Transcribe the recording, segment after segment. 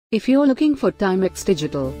If you're looking for Timex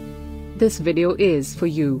Digital, this video is for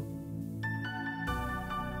you.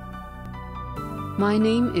 My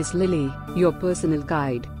name is Lily, your personal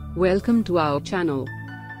guide. Welcome to our channel.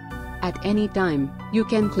 At any time, you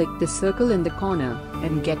can click the circle in the corner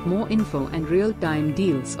and get more info and real-time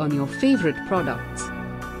deals on your favorite products.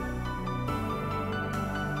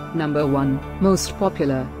 Number 1, Most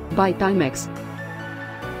Popular, by Timex.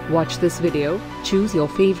 Watch this video, choose your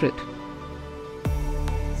favorite.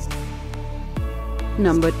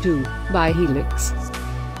 Number 2, by Helix.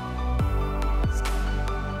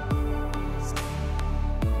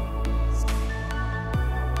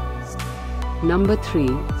 Number 3.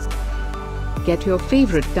 Get your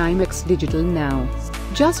favorite Timex Digital now.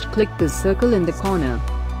 Just click the circle in the corner.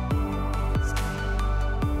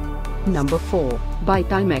 Number 4, by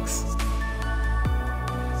Timex.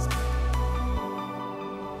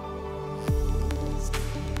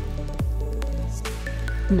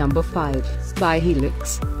 Number 5, by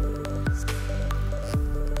Helix.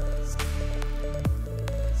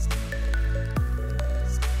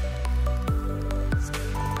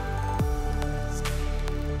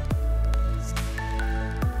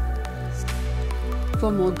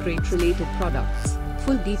 For more great related products,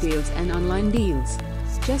 full details and online deals,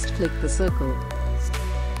 just click the circle.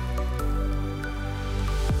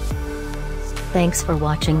 Thanks for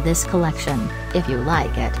watching this collection. If you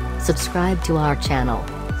like it, subscribe to our channel.